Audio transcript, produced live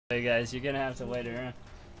Hey guys, you're gonna have to wait around.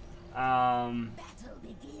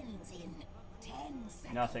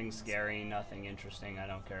 Nothing scary, nothing interesting. I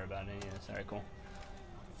don't care about any of this. Alright, cool.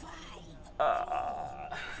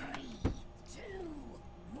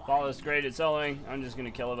 Valla's great at soloing. I'm just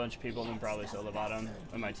gonna kill a bunch of people and probably solo bottom.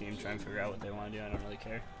 Let my team try and figure out what they want to do. I don't really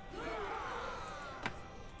care.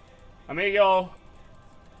 I'm gonna go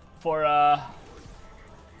for where are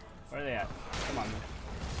they at? Come on, man.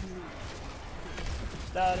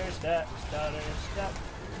 Stutter step, stutter step.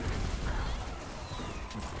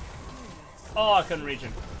 Oh, I couldn't reach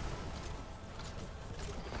him.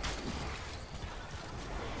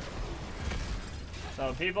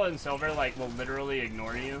 So people in silver like will literally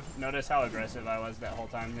ignore you. Notice how aggressive I was that whole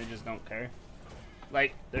time. They just don't care.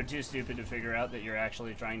 Like, they're too stupid to figure out that you're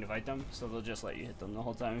actually trying to fight them, so they'll just let you hit them the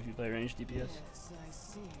whole time if you play ranged DPS.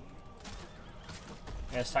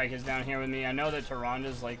 Yes, Tyka's down here with me. I know that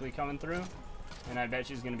Taranda's likely coming through, and I bet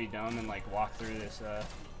she's gonna be dumb and like walk through this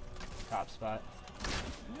top spot.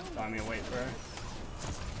 So I'm gonna wait for her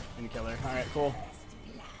and kill her. Alright, cool.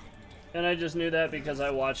 And I just knew that because I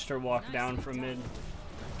watched her walk down from mid.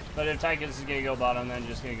 But if Tyka's is gonna go bottom, then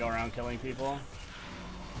just gonna go around killing people.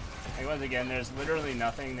 Like, once again, there's literally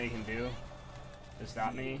nothing they can do to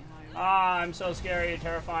stop me. Ah, I'm so scary,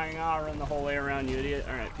 terrifying. Ah, run the whole way around, you idiot.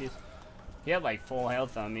 Alright, peace. He had like full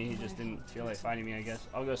health on me. He just didn't feel like fighting me, I guess.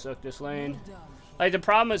 I'll go soak this lane. Like, the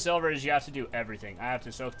problem with silver is you have to do everything. I have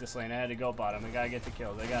to soak this lane. I had to go bottom. I gotta get the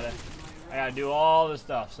kills. I gotta do all the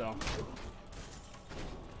stuff, so.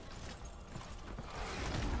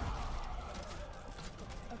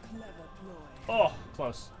 Oh,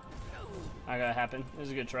 close. Not gonna happen. This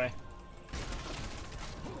is a good try.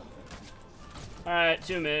 Alright,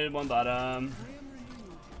 2 mid, 1 bottom.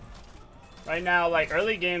 Right now, like,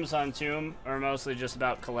 early games on Tomb are mostly just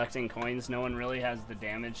about collecting coins. No one really has the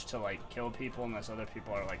damage to, like, kill people unless other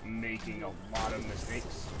people are, like, making a lot of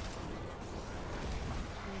mistakes.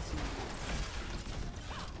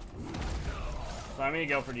 So I'm gonna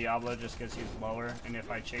go for Diablo just because he's lower, and if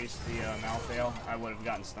I chased the Malthael, I would have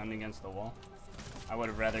gotten stunned against the wall. I would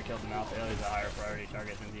have rather killed the Malthael. He's a higher priority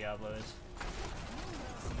target than Diablo is.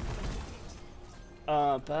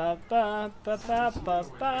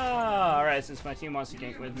 Alright, since my team wants to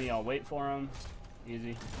gank with me, I'll wait for him.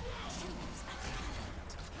 Easy.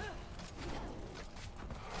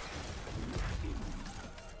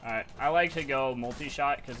 Alright, I like to go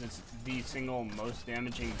multi-shot because it's the single most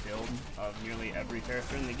damaging build of nearly every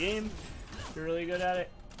character in the game. You're really good at it.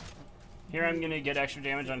 Here I'm going to get extra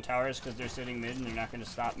damage on towers because they're sitting mid and they're not going to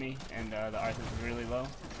stop me. And the Arthur's is really low.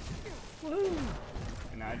 Woohoo!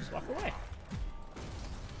 And now I just walk away.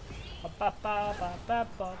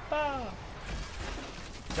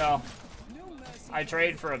 So, I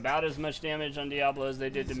trade for about as much damage on Diablo as they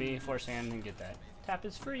did to me. Force hand and get that. Tap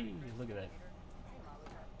is free. Look at that.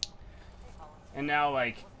 And now,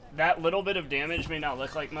 like, that little bit of damage may not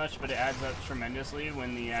look like much, but it adds up tremendously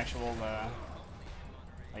when the actual,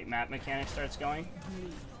 like, map mechanic starts going.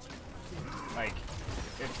 Like,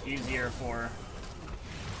 it's easier for...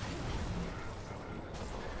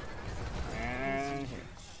 And here.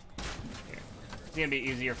 It's gonna be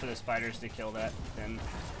easier for the spiders to kill that than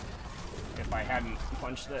if I hadn't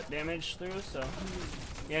punched that damage through, so...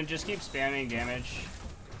 Yeah, just keep spamming damage.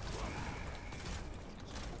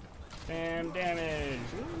 Spam damage!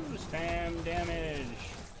 Ooh, spam damage!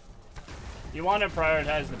 You want to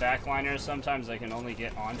prioritize the backliners. Sometimes I can only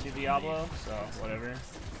get onto Diablo, so whatever.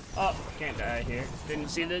 Oh, can't die here. Didn't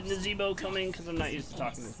see the Nazebo coming because I'm not used to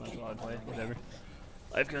talking this much while I play. Whatever.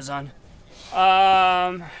 Life goes on.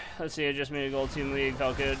 Let's see, I just made a gold team league.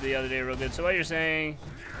 Felt good the other day, real good. So what you're saying,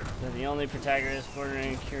 that the only protagonist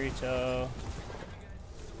bordering Kirito.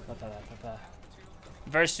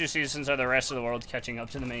 First 2 seasons are the rest of the world catching up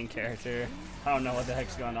to the main character. I don't know what the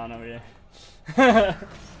heck's going on over here.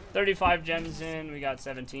 35 gems in, we got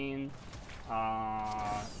 17. We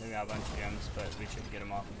got a bunch of gems, but we should get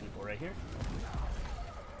them off of people right here.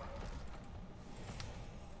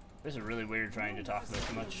 This is really weird trying to talk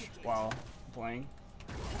this much while playing.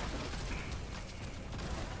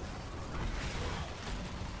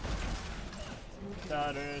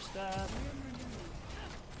 Stutter step.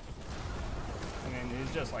 I mean,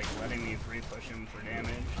 he's just like letting me free push him for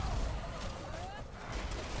damage.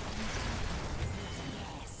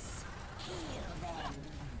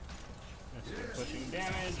 Just pushing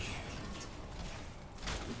damage.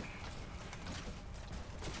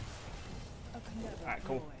 Alright,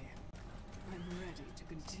 cool.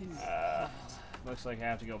 Looks like I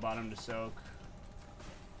have to go bottom to soak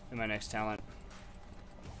in my next talent.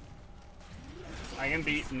 I can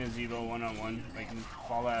beat Nazebo one-on-one. I can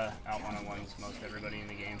Valla out one-on-ones most everybody in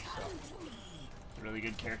the game, really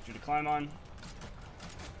good character to climb on.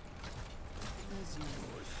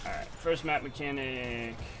 Alright, first map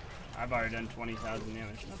mechanic. I've already done 20,000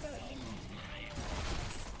 damage. Not bad.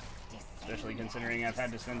 Especially considering I've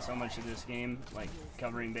had to spend so much of this game like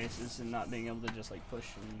covering bases and not being able to just like push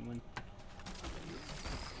and win.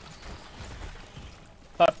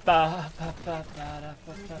 Are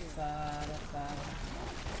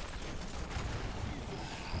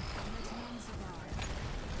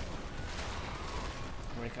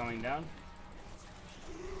we coming down?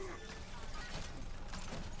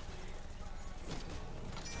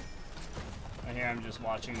 Right here I'm just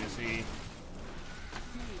watching to see,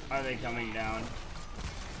 are they coming down?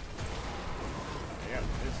 Yep,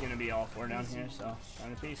 it's gonna be all 4 down here, so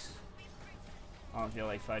down a piece. I don't feel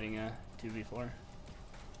like fighting a 2v4. We're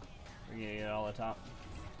gonna get all the top.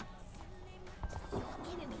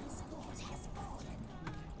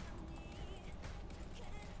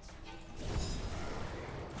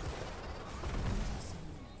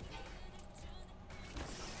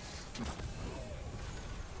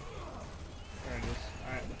 There it is.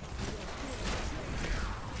 Alright.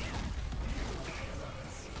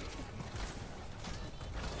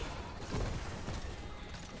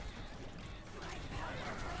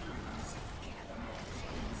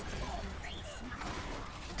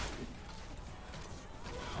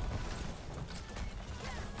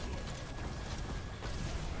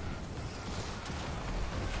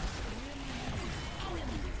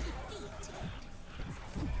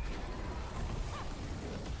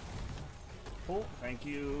 Cool, thank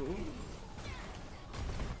you.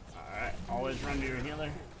 Alright, always run to your healer.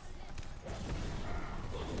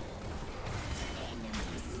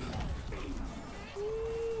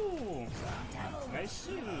 Ooh, nice.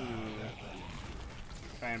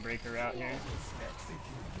 Try and break her out here.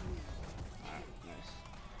 Alright, nice.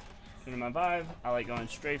 Into my vibe. I like going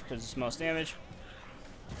strafe because it's most damage.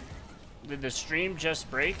 Did the stream just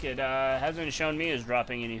break? It hasn't shown me as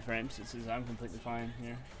dropping any frames. It says I'm completely fine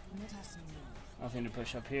here. Nothing to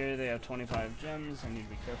push up here. They have 25 gems. I need to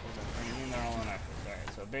be careful about bringing in. They're all on active. Alright,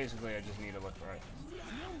 so basically I just need to look for it.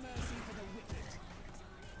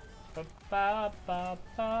 Ba, ba, ba,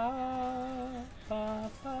 ba, ba.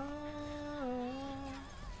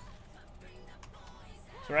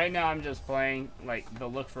 So right now I'm just playing like the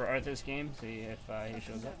look for Arthas game. See if he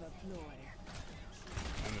shows up.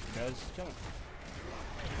 And if he does, kill him.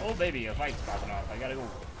 Oh baby, a fight's popping off. I gotta go.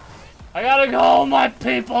 I gotta go! My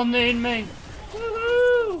people need me!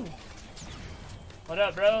 Woohoo! What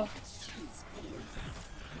up, bro?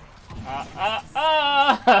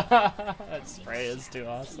 That spray is too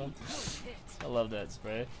awesome. I love that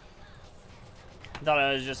spray. Thought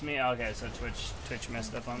it was just me. Okay, so Twitch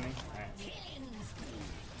messed up on me. Alright.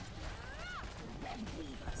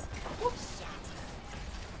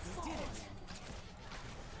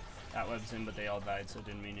 That web's in, but they all died, so it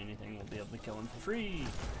didn't mean anything. We'll be able to kill him for free.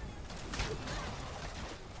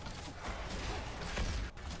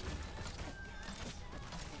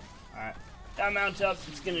 Alright, that mount up,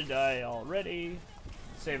 it's gonna die already.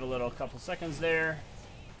 Save a little couple seconds there.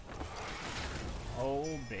 Oh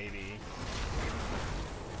baby.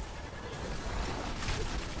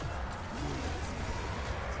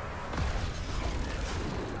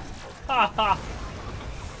 Haha!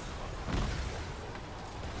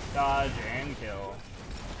 Dodge and kill.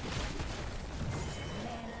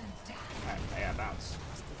 Alright, yeah, bounce.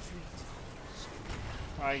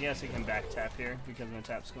 Well, I guess he can back tap here because my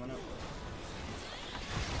tap's going up.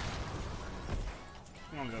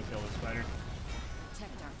 I'm gonna go kill this spider.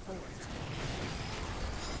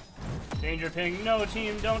 Danger ping, no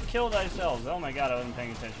team, don't kill thyself. Oh my god, I wasn't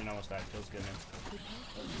paying attention, almost died. Feels good,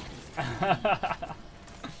 man.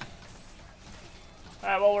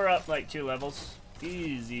 Alright, well, we're up like 2 levels.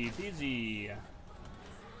 Easy peasy.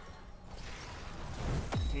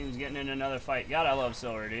 Team's getting in another fight. God, I love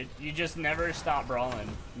Silver, dude. You just never stop brawling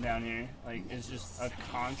down here. Like, it's just a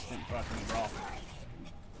constant fucking brawl.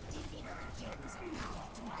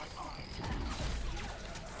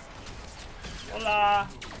 Hola!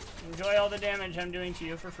 Enjoy all the damage I'm doing to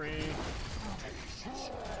you for free.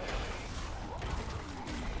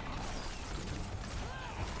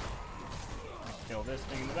 Kill this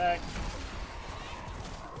thing in the back.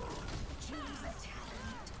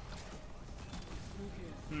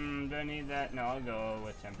 Do I need that? No, I'll go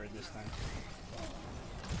with Tempered this time.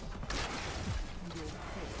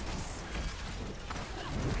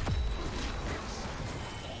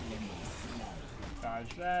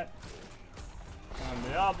 Dodge that. On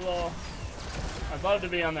Diablo. I'd love to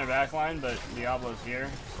be on their back line, but Diablo's here,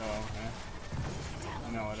 so,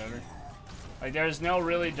 you know, whatever. Like, there's no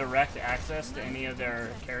really direct access to any of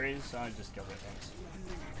their carries, so I just kill their tanks.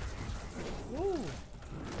 Woo!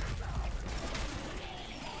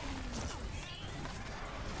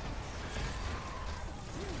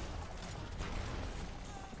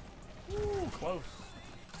 Ooh, close.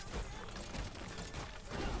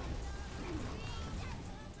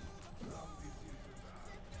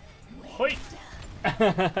 Hoi!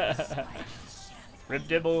 Rip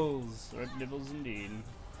dibbles. Rip dibbles indeed.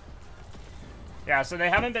 Yeah, so they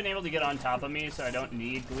haven't been able to get on top of me, so I don't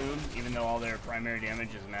need Gloom, even though all their primary damage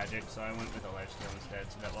is magic, so I went with a lifesteal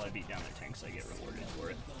instead, so that while I beat down their tanks, I get rewarded for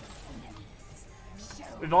it.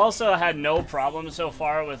 We've also had no problem so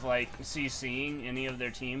far with, like, CCing any of their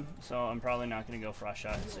team, so I'm probably not going to go Frost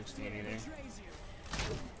Shot at 16 either.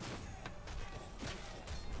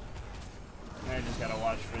 And I just got to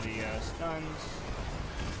watch for the stuns.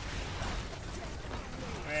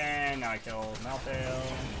 And now I kill Malthael.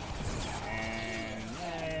 And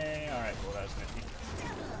yay! Alright, cool, that was nifty.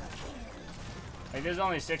 Like, there's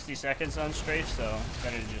only 60 seconds on strafe, so it's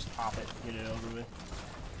better to just pop it, get it over with.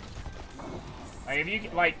 Like, if you,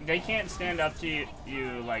 like, they can't stand up to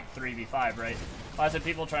you like 3v5, right? Lots of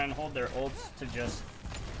people try and hold their ults to just,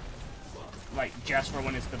 like, just for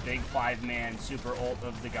when it's the big 5-man super ult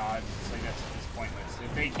of the gods. It's like, that's pointless.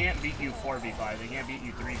 If they can't beat you 4v5, they can't beat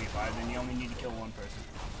you 3v5, then you only need to kill one person.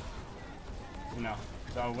 You know.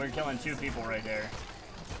 So we're killing 2 people right there.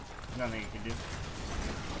 Nothing you can do.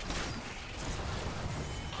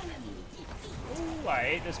 Ooh, I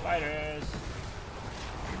hate the spiders.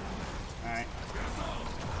 Alright.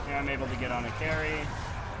 Yeah, I'm able to get on a carry.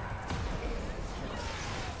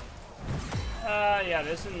 Yeah,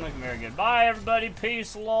 this isn't looking very good. Bye, everybody.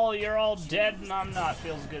 Peace, lol. You're all dead, and I'm not.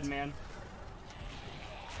 Feels good, man.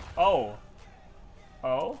 Oh.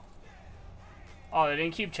 Oh? Oh, they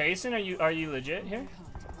didn't keep chasing? Are you legit here?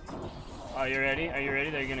 Oh, you ready? Are you ready?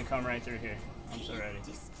 They're gonna come right through here. I'm so ready.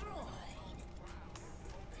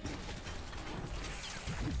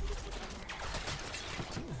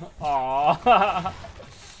 Aww.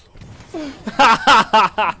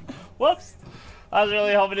 Whoops. I was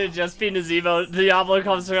really hoping it'd just be Nazebo. Diablo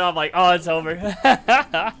comes through, I'm like, oh, it's over.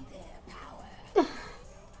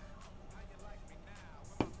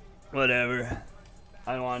 Whatever.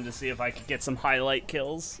 I wanted to see if I could get some highlight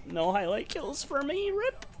kills. No highlight kills for me,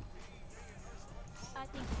 rip. I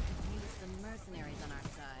think we could use some mercenaries on our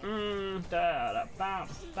side.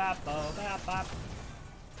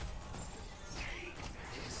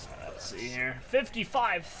 Let's see here.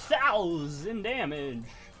 55,000 damage.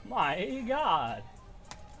 My god.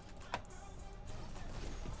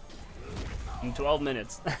 In 12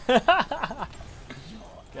 minutes.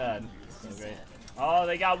 God. So great. Oh,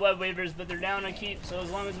 they got web waivers, but they're down a keep, so as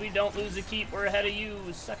long as we don't lose a keep, we're ahead of you.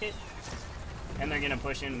 Suck it. And they're gonna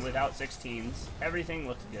push in without 16s. Everything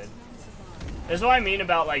looks good. This is what I mean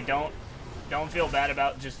about, like, don't feel bad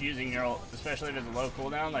about just using your ult, especially if it's a low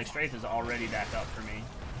cooldown. Like, Strafe is already back up for me.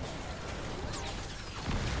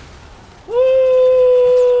 Woo!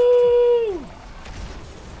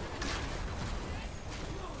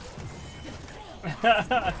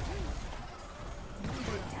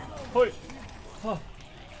 Hoi. Oh.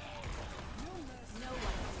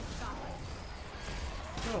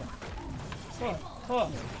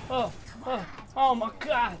 Oh my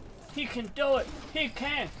god! He can do it! He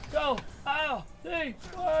can go! Oh! Hey!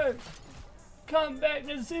 Wait! Come back,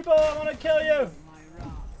 Nazebo! I wanna kill you!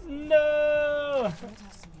 No!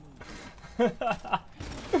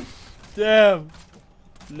 Damn!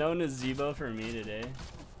 No Nazebo for me today.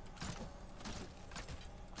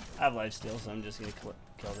 I have lifesteal, so I'm just gonna kill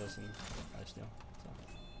this and lifesteal. So.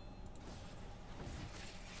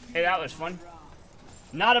 Hey, that was fun.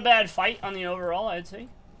 Not a bad fight on the overall, I'd say.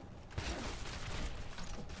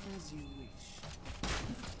 As you wish.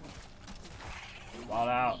 Ball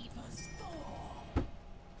out.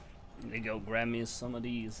 Let me go grab me some of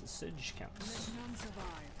these siege counts.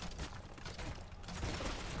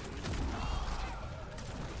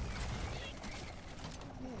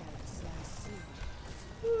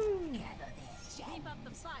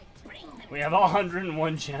 We have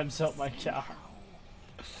 101 gems, oh my god.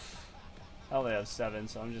 I only have 7,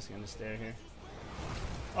 so I'm just gonna stay here.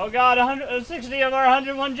 Oh god, 160 of our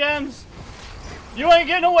 101 gems! You ain't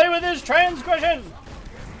getting away with this transgression!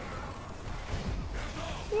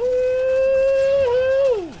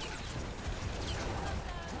 Woo-hoo!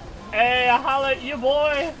 Hey, I holla at you,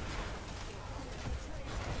 boy!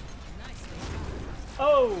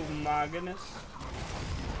 Oh my goodness.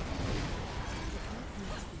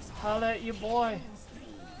 Holla at your boy.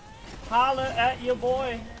 Holla at your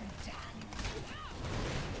boy.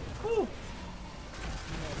 Whew.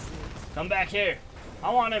 Come back here.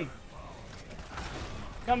 I want him.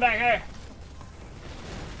 Come back here.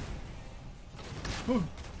 Whew.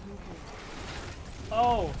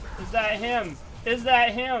 Oh, is that him? Is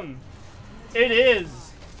that him? It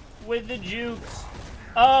is. With the jukes.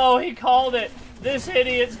 Oh, he called it. This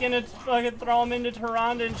idiot's gonna fucking throw him into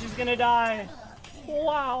Tyrande and she's gonna die.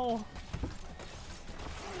 Wow.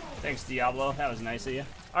 Thanks, Diablo. That was nice of you.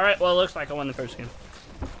 Alright, well, it looks like I won the first game.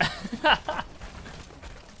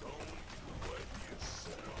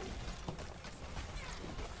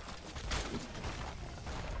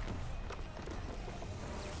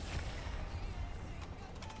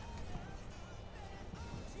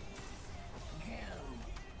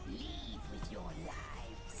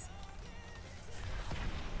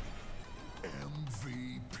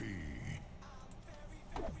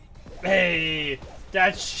 Hey,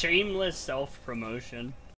 that's shameless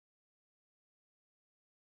self-promotion.